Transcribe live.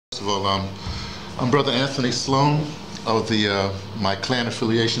First of all, I'm Brother Anthony Sloan of the, my clan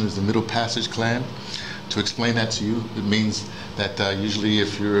affiliation is the Middle Passage clan. To explain that to you, it means that usually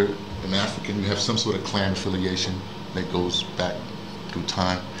if you're an African, you have some sort of clan affiliation that goes back through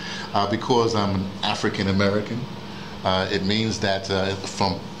time. Because I'm an African American, it means that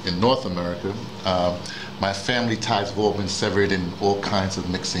in North America, my family ties have all been severed and all kinds of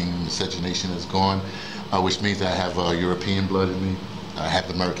mixing, miscegenation is gone, which means I have European blood in me. I have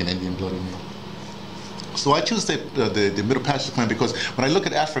American Indian blood in me. So I choose the Middle Passage clan because when I look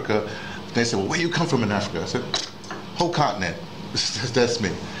at Africa, they say, well, where you come from in Africa? I said, whole continent. That's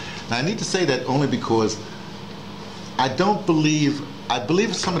me. Now I need to say that only because I believe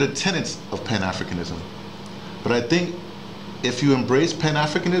in some of the tenets of Pan-Africanism, but I think if you embrace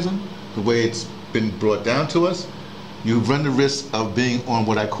Pan-Africanism, the way it's been brought down to us, you run the risk of being on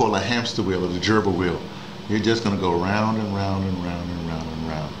what I call a hamster wheel or the gerbil wheel. You're just going to go round and round and round and round and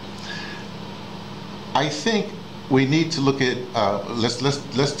round. I think we need to look at let's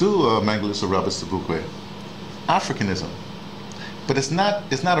do Mangalisa Roberts Sobukwe, Africanism, but it's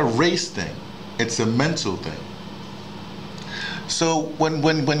not a race thing. It's a mental thing. So when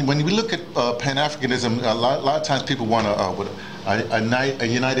we look at Pan-Africanism, a lot of times people want a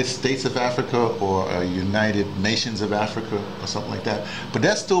United States of Africa or a United Nations of Africa or something like that. But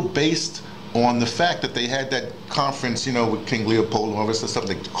that's still based on the fact that they had that conference, you know, with King Leopold and all this stuff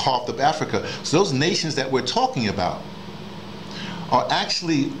that carved up Africa. So those nations that we're talking about were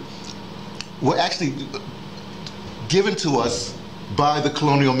actually given to us by the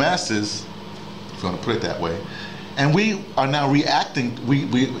colonial masses, if you want to put it that way. And we are now reacting,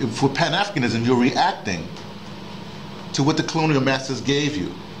 for Pan-Africanism, you're reacting to what the colonial masters gave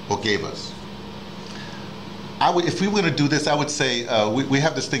you, or gave us. If we were going to do this, I would say, we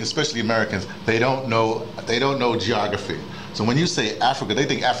have this thing, especially Americans, they don't know geography. So when you say Africa, they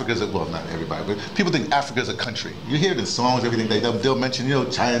think Africa is well, not everybody, but people think Africa is a country. You hear it in songs, everything, they'll mention, you know,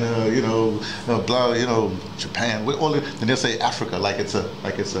 China, you know, blah, you know, Japan, then they'll say Africa like it's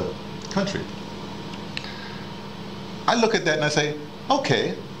a country. I look at that and I say,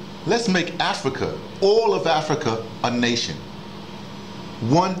 okay, let's make Africa, all of Africa, a nation.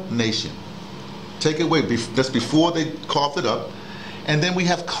 One nation. Take it away, that's before they carved it up. And then we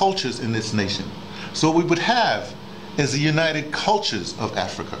have cultures in this nation. So what we would have is the United Cultures of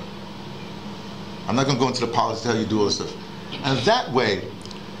Africa. I'm not going to go into the politics, how you do all this stuff. And that way,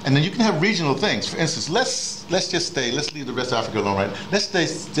 and then you can have regional things. For instance, let's leave the rest of Africa alone, right? Let's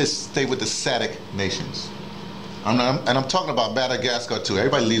just stay with the SADC nations. And I'm talking about Madagascar too.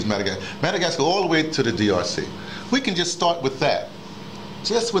 Everybody leaves Madagascar. Madagascar all the way to the DRC. We can just start with that,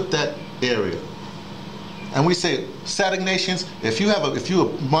 just with that area. And we say, SADC nations, if you have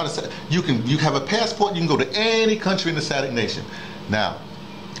you have a passport, you can go to any country in the SADC nation. Now,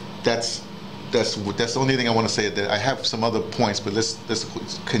 that's the only thing I want to say. That I have some other points, but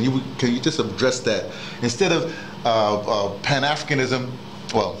can you just address that instead of Pan-Africanism?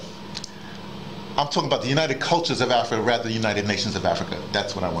 Well, I'm talking about the United Cultures of Africa rather than the United Nations of Africa.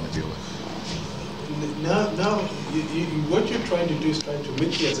 That's what I want to deal with. Now, what you're trying to do is trying to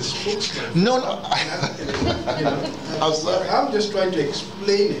make me as a spokesman. No. You know, I'm sorry. I'm just trying to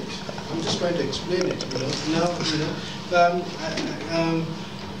explain it. I'm just trying to explain it. You know. Now,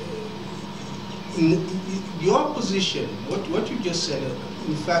 in your position, what you just said,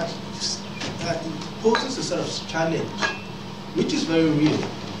 in fact, poses a sort of challenge, which is very real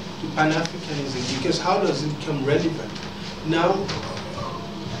to Pan-Africanism, because how does it become relevant? Now,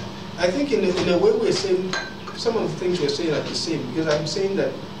 I think in a way we're saying, some of the things we're saying are the same, because I'm saying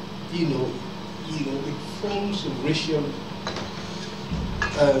that, you know, the forms of racial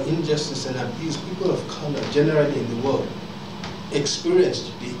injustice and abuse people of color generally in the world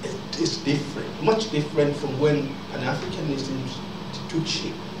experience is different, much different from when Pan-Africanism took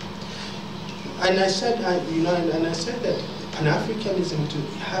shape. And I said, I said that Pan-Africanism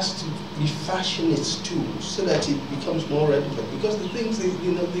has to refashion its tools so that it becomes more relevant. Because the things,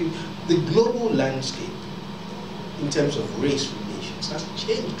 you know, the global landscape in terms of race relations has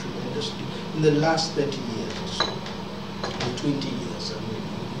changed tremendously in the last 30 years or so, or 20 years,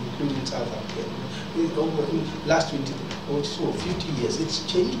 including South Africa. In the last 20 or so, 50 years, it's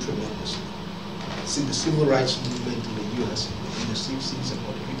changed tremendously. See the civil rights movement in the US in the 60s and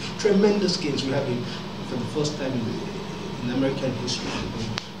 40s. Tremendous gains. We have for the first time in American history, we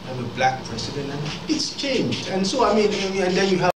have a black president, and it's changed. And so, I mean, and then you have